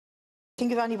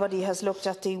think if anybody has looked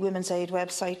at the Women's Aid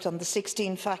website on the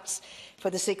 16 facts for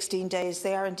the 16 days,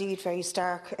 they are indeed very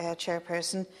stark,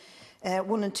 Chairperson.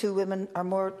 1 in 2 women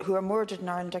who are murdered in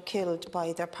Ireland are killed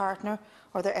by their partner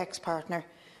or their ex-partner.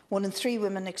 1 in 3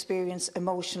 women experience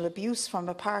emotional abuse from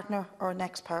a partner or an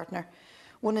ex-partner.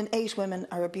 1 in 8 women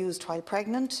are abused while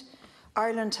pregnant.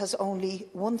 Ireland has only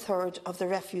 1/3 of the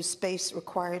refuge space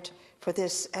required for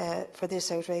this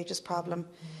outrageous problem.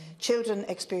 Children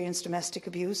experience domestic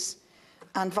abuse,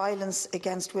 and violence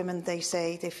against women, they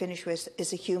say, they finish with,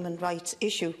 is a human rights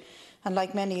issue. And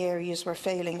like many areas, we're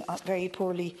failing very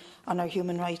poorly on our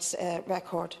human rights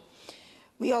record.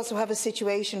 We also have a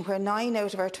situation where 9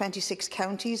 out of our 26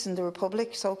 counties in the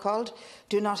Republic, so-called,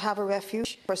 do not have a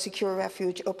refuge or secure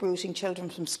refuge, uprooting children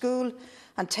from school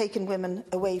and taking women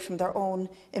away from their own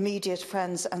immediate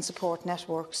friends and support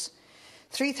networks.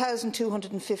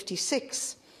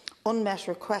 3,256 unmet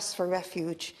requests for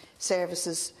refuge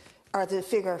services are the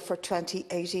figure for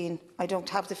 2018. I don't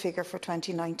have the figure for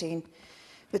 2019.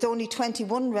 With only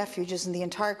 21 refuges in the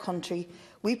entire country,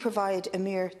 we provide a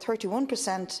mere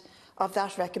 31% of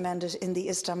that recommended in the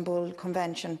Istanbul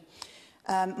Convention.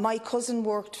 My cousin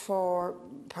worked for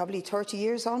probably 30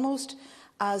 years almost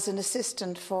as an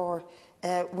assistant for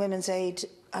Women's Aid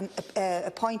and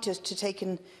appointed to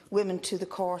taking women to the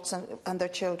courts and their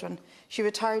children. She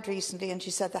retired recently, and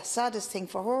she said the saddest thing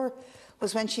for her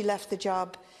was when she left the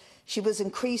job, she was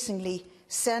increasingly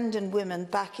sending women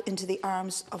back into the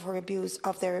arms of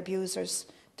their abusers.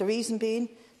 The reason being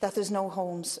that there's no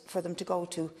homes for them to go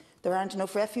to. There aren't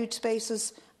enough refuge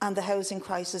spaces, and the housing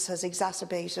crisis has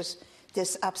exacerbated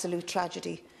this absolute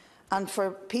tragedy. And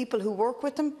for people who work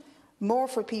with them, more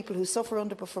for people who suffer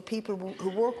under, but for people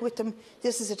who work with them,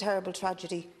 this is a terrible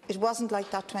tragedy. It wasn't like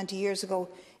that 20 years ago.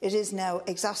 It is now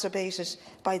exacerbated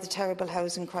by the terrible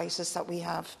housing crisis that we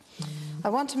have. I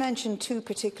want to mention 2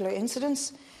 particular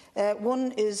incidents.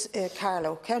 One is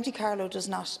Carlow. County Carlow does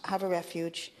not have a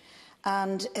refuge.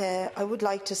 And I would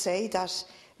like to say that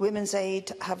Women's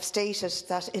Aid have stated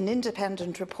that an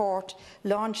independent report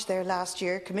launched there last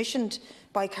year, commissioned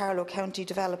by Carlow County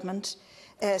Development,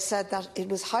 said that it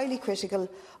was highly critical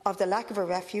of the lack of a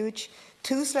refuge.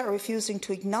 Tusla are refusing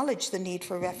to acknowledge the need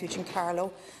for a refuge in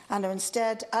Carlow and are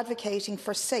instead advocating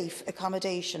for safe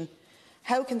accommodation.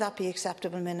 How can that be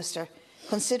acceptable, Minister,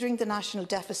 considering the national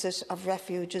deficit of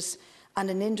refuges and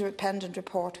an independent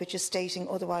report which is stating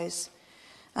otherwise?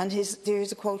 And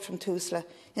here's a quote from Tusla.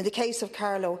 In the case of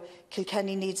Carlow,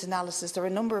 Kilkenny needs analysis. There are a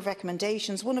number of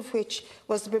recommendations, one of which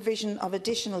was the provision of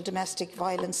additional domestic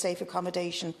violence safe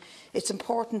accommodation. It's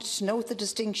important to note the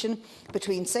distinction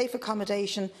between safe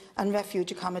accommodation and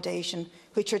refuge accommodation,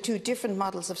 which are 2 different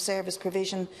models of service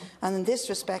provision, and in this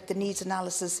respect the needs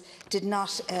analysis did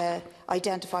not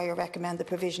identify or recommend the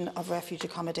provision of refuge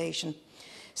accommodation.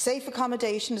 Safe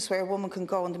accommodation is where a woman can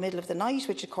go in the middle of the night,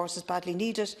 which of course is badly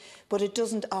needed, but it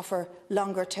doesn't offer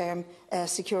longer-term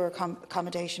secure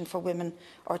accommodation for women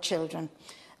or children.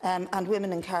 And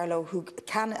women in Carlow who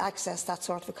can access that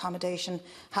sort of accommodation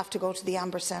have to go to the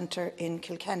Amber Centre in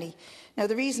Kilkenny. Now,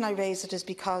 the reason I raise it is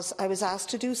because I was asked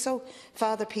to do so.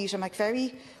 Father Peter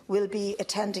McVerry will be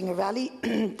attending a rally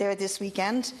there this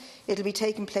weekend. It will be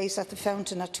taking place at the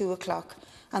Fountain at 2 o'clock,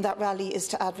 and that rally is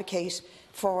to advocate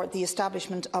for the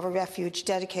establishment of a refuge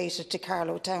dedicated to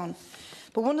Carlow Town.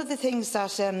 But one of the things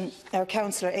that our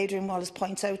councillor Adrian Wallace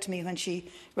points out to me when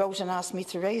she wrote and asked me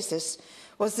to raise this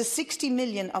was the 60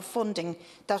 million of funding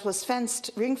that was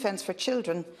ring-fenced for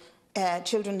children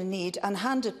in need and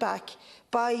handed back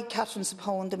by Catherine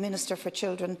Zapone, the Minister for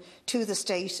Children, to the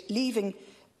state, leaving,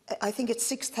 I think it's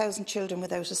 6,000 children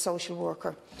without a social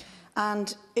worker.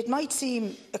 And it might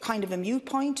seem a kind of a moot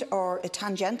point or a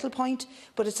tangential point,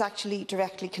 but it's actually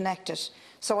directly connected.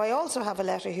 So I also have a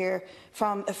letter here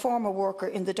from a former worker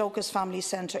in the Docus Family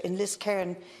Centre in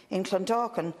Liscairn in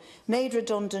Clondalkin, made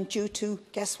redundant due to,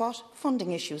 guess what,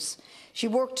 funding issues. She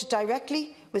worked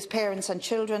directly with parents and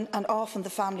children, and often the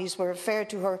families were referred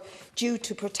to her due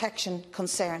to protection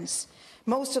concerns.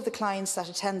 Most of the clients that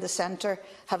attend the centre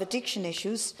have addiction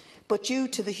issues, but due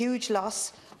to the huge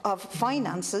loss of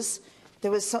finances, there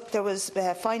was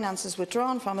finances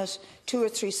withdrawn from it, 2 or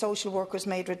 3 social workers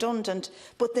made redundant,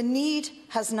 but the need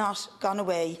has not gone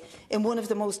away. In one of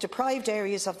the most deprived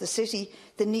areas of the city,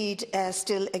 the need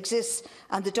still exists,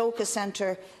 and the Docus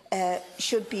Centre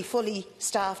should be fully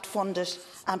staffed, funded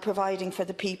and providing for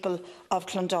the people of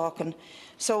Clondalkin.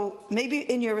 So maybe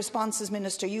in your responses,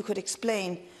 Minister, you could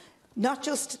explain not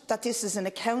just that this is an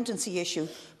accountancy issue,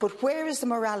 but where is the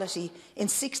morality in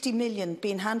 60 million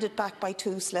being handed back by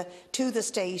Tusla to the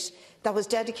state that was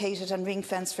dedicated and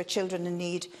ring-fenced for children in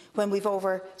need, when we've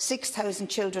over 6,000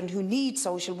 children who need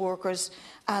social workers,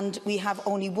 and we have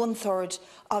only 1/3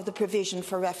 of the provision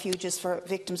for refuges for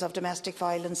victims of domestic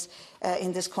violence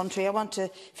in this country. I want to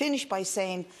finish by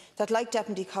saying that, like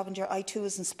Deputy Cobbinger, I too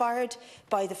was inspired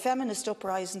by the feminist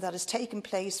uprising that has taken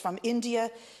place from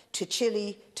India to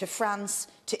Chile, to France,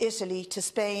 to Italy, to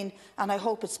Spain, and I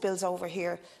hope it spills over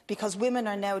here, because women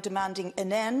are now demanding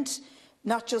an end,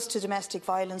 not just to domestic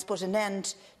violence, but an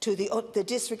end to the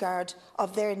disregard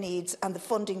of their needs and the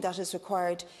funding that is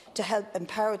required to help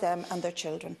empower them and their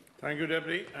children. Thank you,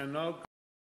 Deputy. And now